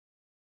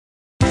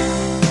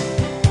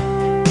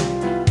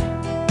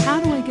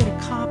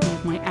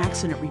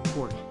accident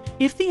report.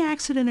 If the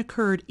accident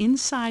occurred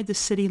inside the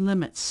city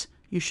limits,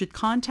 you should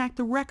contact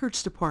the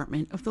records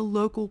department of the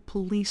local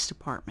police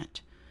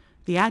department.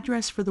 The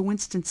address for the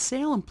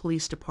Winston-Salem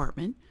Police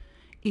Department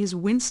is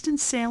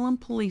Winston-Salem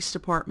Police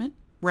Department,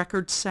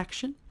 Records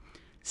Section,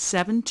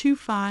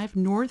 725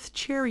 North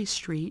Cherry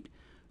Street,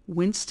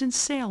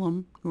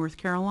 Winston-Salem, North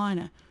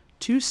Carolina,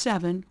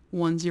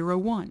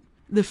 27101.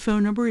 The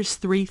phone number is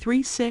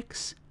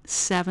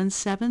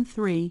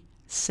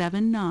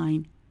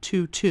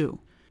 336-773-7922.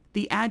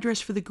 The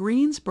address for the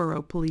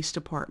Greensboro Police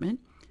Department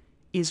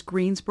is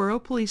Greensboro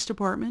Police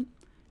Department,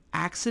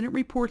 Accident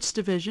Reports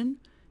Division,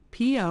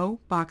 P.O.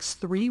 Box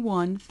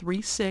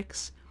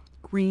 3136,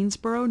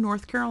 Greensboro,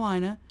 North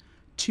Carolina,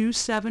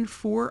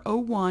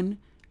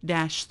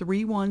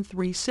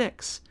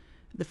 27401-3136.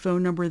 The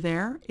phone number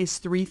there is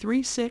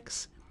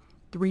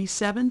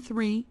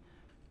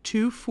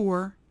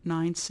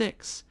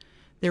 336-373-2496.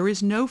 There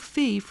is no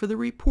fee for the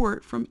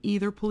report from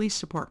either police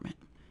department.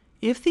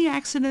 If the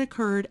accident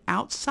occurred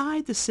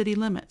outside the city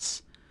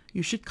limits,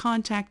 you should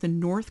contact the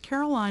North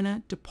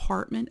Carolina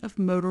Department of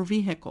Motor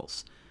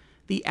Vehicles.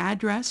 The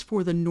address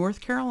for the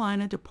North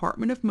Carolina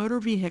Department of Motor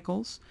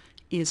Vehicles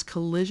is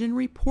Collision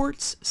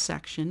Reports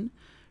Section,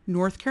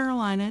 North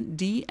Carolina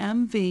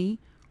DMV,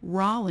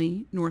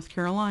 Raleigh, North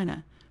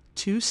Carolina,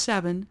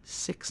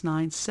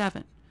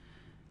 27697.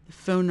 The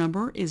phone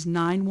number is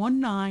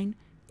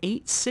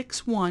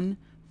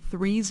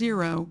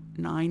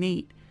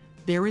 919-861-3098.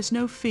 There is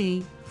no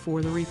fee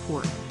for the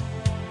report.